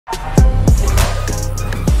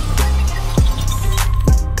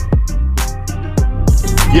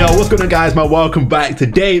Yo, what's going on, guys, man? Welcome back.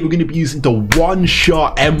 Today we're going to be using the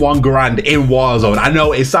one-shot M1 Garand in Warzone. I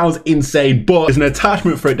know it sounds insane, but there's an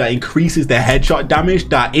attachment for it that increases the headshot damage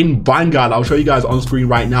that in Vanguard, I'll show you guys on screen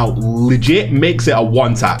right now, legit makes it a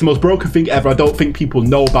one-tap. It's the most broken thing ever. I don't think people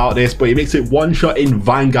know about this, but it makes it one-shot in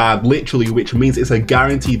Vanguard, literally, which means it's a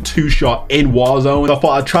guaranteed two-shot in Warzone. So I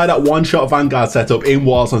thought I'd try that one-shot Vanguard setup in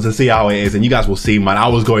Warzone to see how it is, and you guys will see, man. I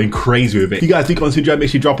was going crazy with it. If you guys do want to enjoy, make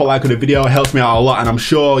sure you drop a like on the video. It helps me out a lot, and I'm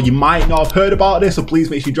sure you might not have heard about this, so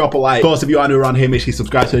please make sure you drop a like. Of course, if you are new around here, make sure you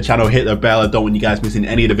subscribe to the channel, hit the bell. I don't want you guys missing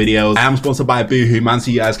any of the videos. I am sponsored by Boohoo, man,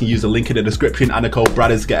 so you guys can use the link in the description and the code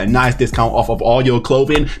Braderz to get a nice discount off of all your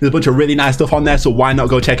clothing. There's a bunch of really nice stuff on there, so why not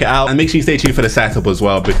go check it out? And make sure you stay tuned for the setup as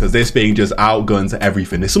well, because this thing just outguns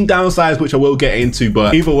everything. There's some downsides which I will get into,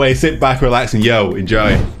 but either way, sit back, relax, and yo,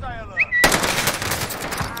 enjoy.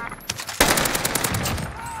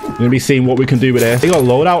 You're gonna be seeing what we can do with this. They got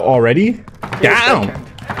loadout already? Damn!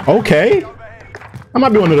 Okay. That might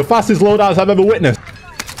be one of the fastest loadouts I've ever witnessed.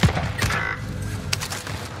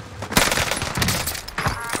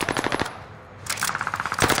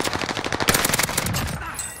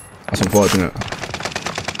 That's unfortunate.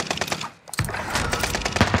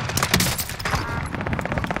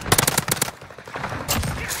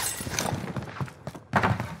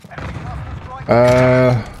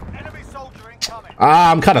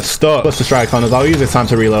 I'm kind of stuck. Plus the strike hunters. I'll use this time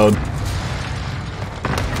to reload.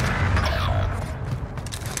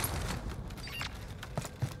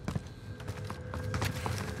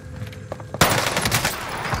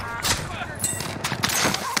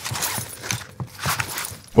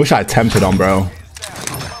 Wish I had tempted on, bro.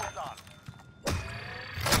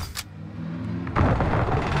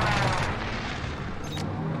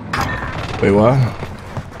 Wait, what?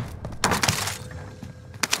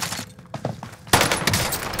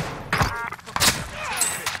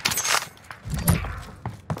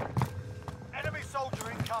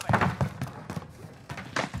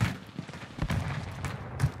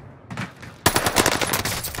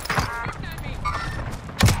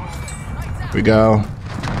 Here we go.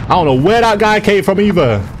 I don't know where that guy came from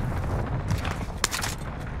either.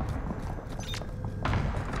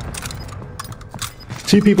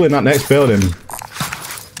 Two people in that next building.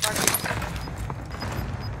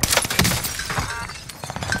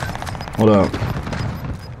 Hold up.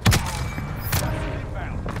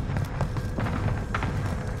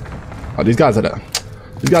 Oh, these guys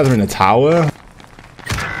are in a tower.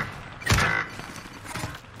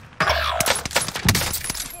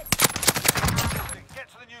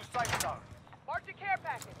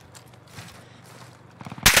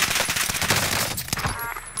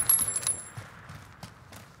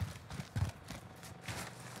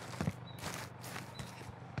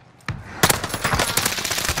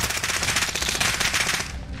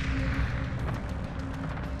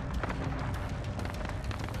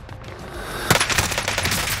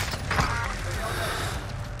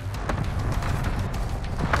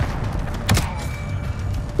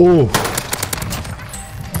 Oh.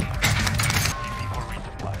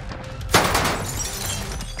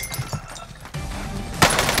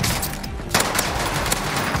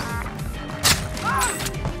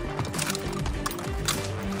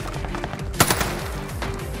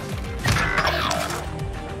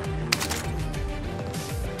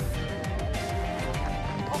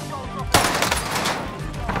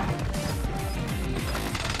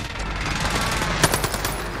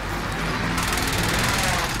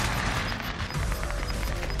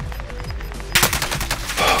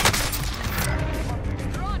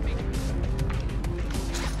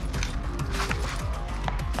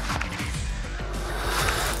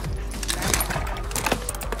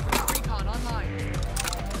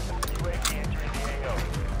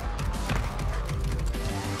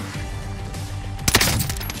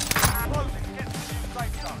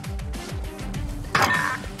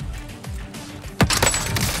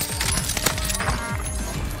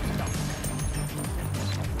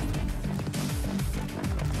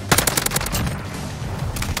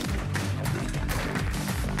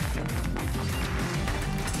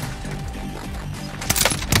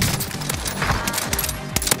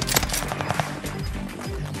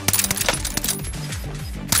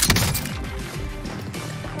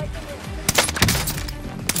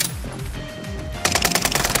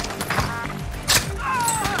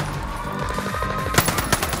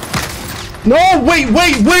 No, wait.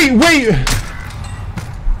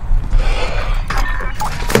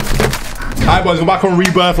 Alright boys, we're back on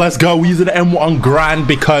Rebirth. Let's go. We're using the M1 Garand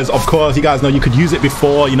because, of course, you guys know you could use it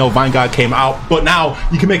before, you know, Vanguard came out, but now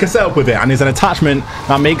you can make a setup with it, and there's an attachment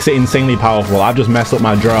that makes it insanely powerful. I've just messed up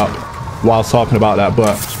my drop while talking about that,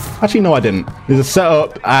 but Actually, no, I didn't. There's a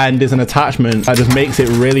setup and there's an attachment that just makes it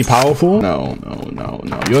really powerful. No, no, no,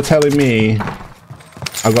 no. You're telling me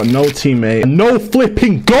I've got no teammate, no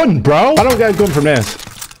flipping gun, bro. I don't get a gun from this.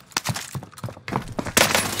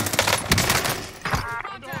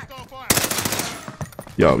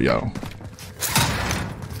 Yo, yo.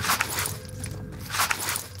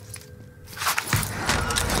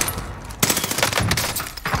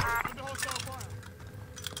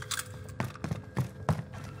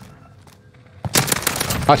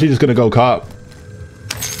 Actually just gonna go cop.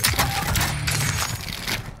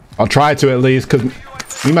 I'll try to at least, because me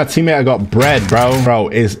and my teammate, I got bread, bro. Bro,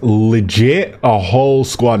 it's legit a whole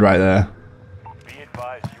squad right there. Be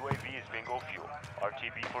advised, UAV is bingo fuel.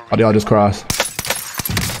 RTB for Oh, I'll just cross.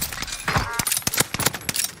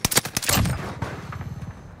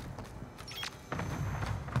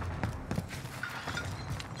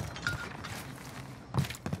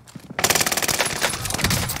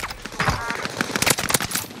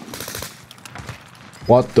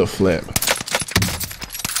 What the flip?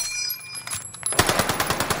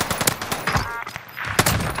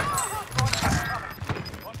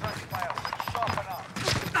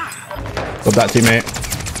 Love that, teammate.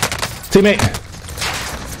 Teammate!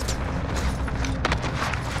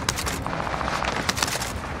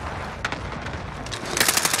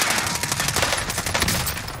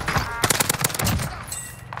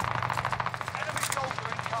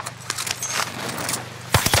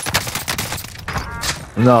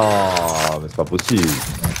 Non, mais c'est pas possible.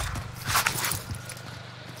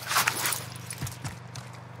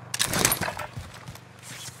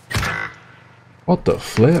 What the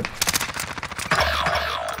flip?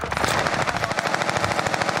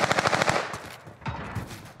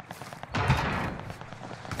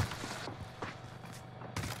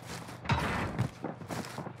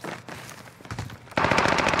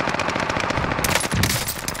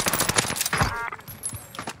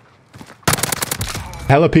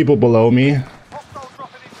 Hella people below me.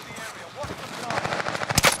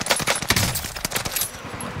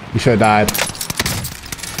 You should have died.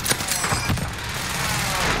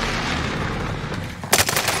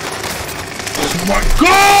 Oh my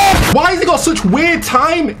god! Why has he got such weird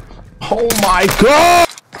time? Oh my god!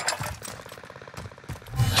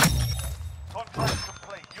 contract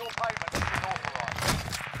complete. Your payment has been authorized.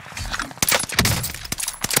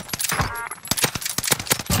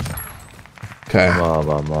 Okay.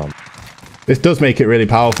 Mom. This does make it really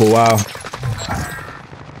powerful, wow.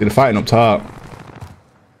 They're fighting up top.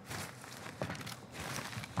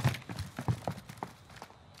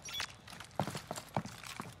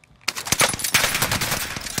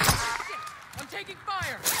 I'm taking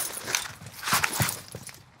fire!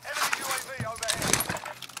 Enemy UAV overhead.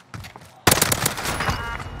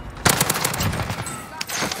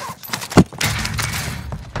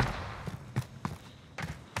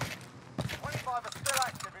 Are still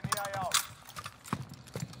active in the AO.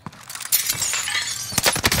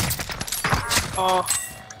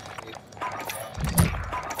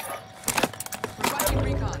 Requesting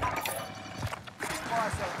recon.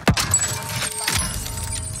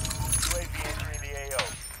 UAV entering the AO.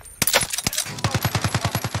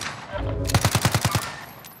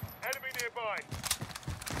 Enemy nearby.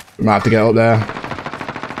 We might have to get up there.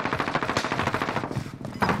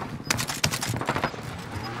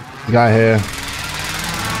 The guy here.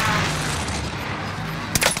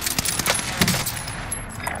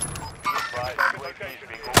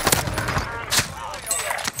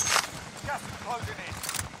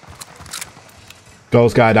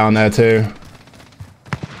 Ghost guy down there too.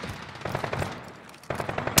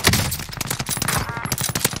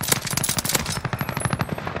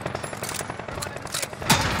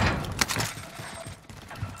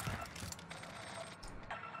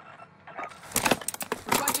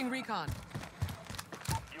 Requesting recon.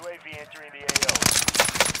 UAV entering the AO.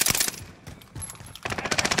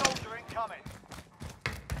 Enemy soldier incoming.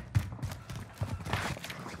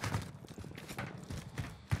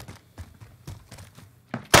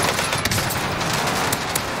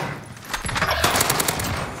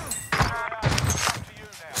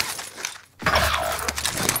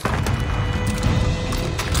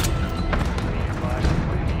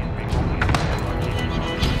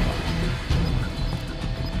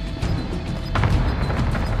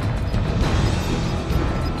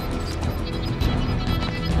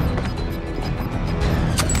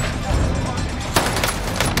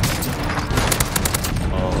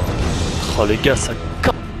 Oh les gars, ça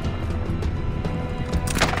casse.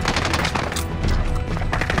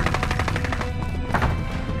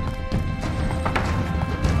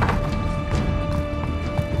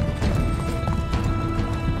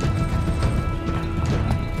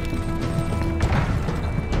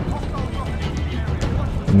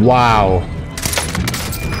 Wow.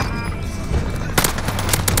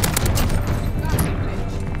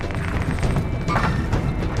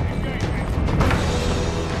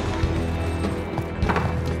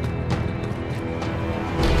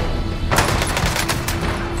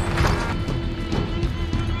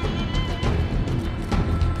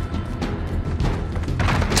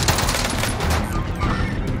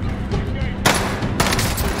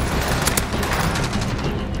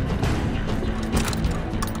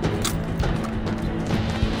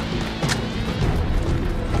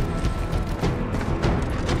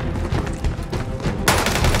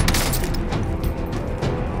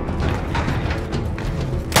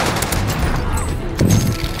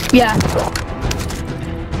 Yeah.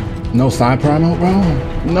 No sniper ammo, bro.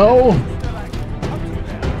 No.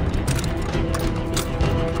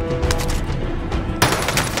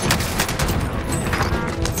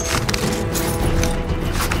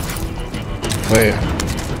 Wait.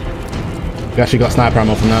 We actually got sniper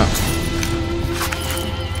ammo from that.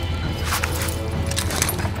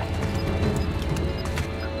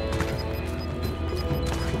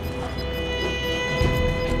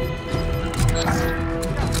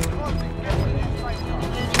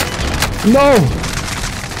 No!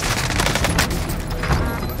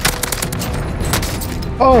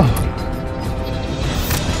 Oh!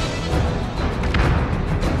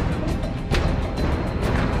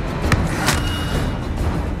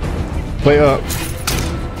 Wait up.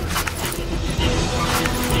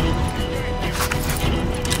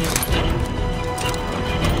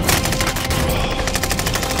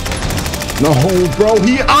 No, bro,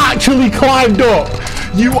 he actually climbed up!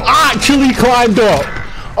 You actually climbed up!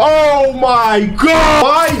 Oh my god!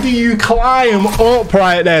 Why do you climb up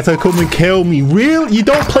right there to come and kill me? Really? You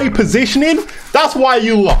don't play positioning? That's why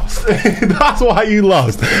you lost. That's why you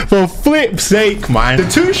lost. For flip's sake, man. The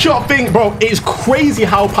two-shot thing, bro, it's crazy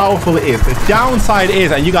how powerful it is. The downside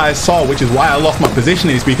is, and you guys saw, which is why I lost my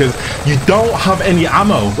positioning, is because you don't have any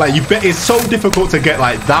ammo. Like, you bet it's so difficult to get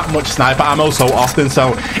like that much sniper ammo so often.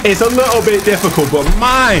 So it's a little bit difficult, but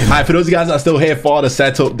man. All right, for those of you guys that are still here for the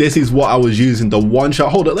setup, this is what I was using. The one-shot.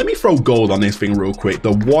 Hold on, let me throw gold on this thing real quick.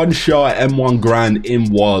 The one-shot M1 Garand in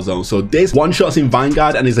Warzone. So this one-shot's in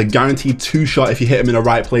Vanguard and is a guaranteed two-shot if you hit him in the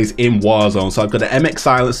right place in Warzone. So I've got an MX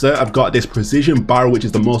silencer, I've got this precision barrel, which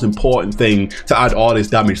is the most important thing to add all this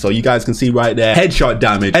damage. So you guys can see right there, headshot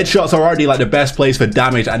damage. Headshots are already like the best place for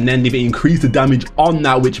damage, and then they've increased the damage on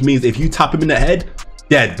that, which means if you tap him in the head,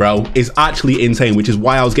 dead, bro. It's actually insane, which is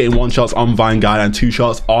why I was getting one shots on Vanguard and two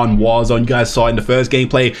shots on Warzone. You guys saw in the first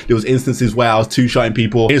gameplay, there was instances where I was two-shotting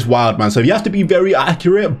people. It's wild, man. So you have to be very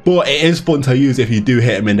accurate, but it is fun to use if you do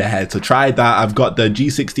hit them in the head. So try that. I've got the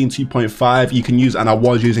G16 2.5 you can use, and I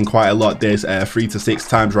was using quite a lot this 3 to 6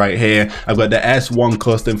 times right here. I've got the S1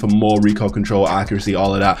 custom for more recoil control, accuracy,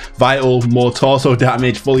 all of that. Vital, more torso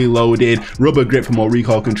damage, fully loaded. Rubber grip for more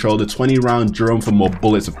recoil control. The 20-round drum for more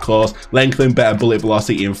bullets, of course. Lengthen, better bullet velocity,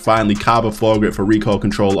 and finally carbon foregrip for recoil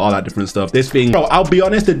control, all that different stuff. This thing, bro, I'll be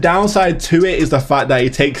honest, the downside to it is the fact that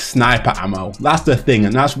it takes sniper ammo. That's the thing,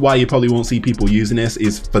 and that's why you probably won't see people using this,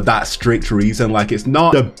 is for that strict reason. Like, it's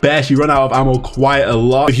not the best. You run out of ammo quite a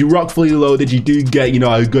lot. If you rock fully loaded, you do get, you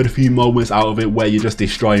know, a good few moments out of it where you're just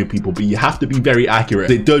destroying people, but you have to be very accurate.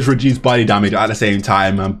 It does reduce body damage at the same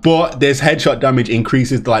time, man, but this headshot damage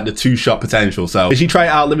increases like the two-shot potential. So if you try it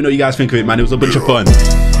out, let me know what you guys think of it, man. It was a bunch of fun.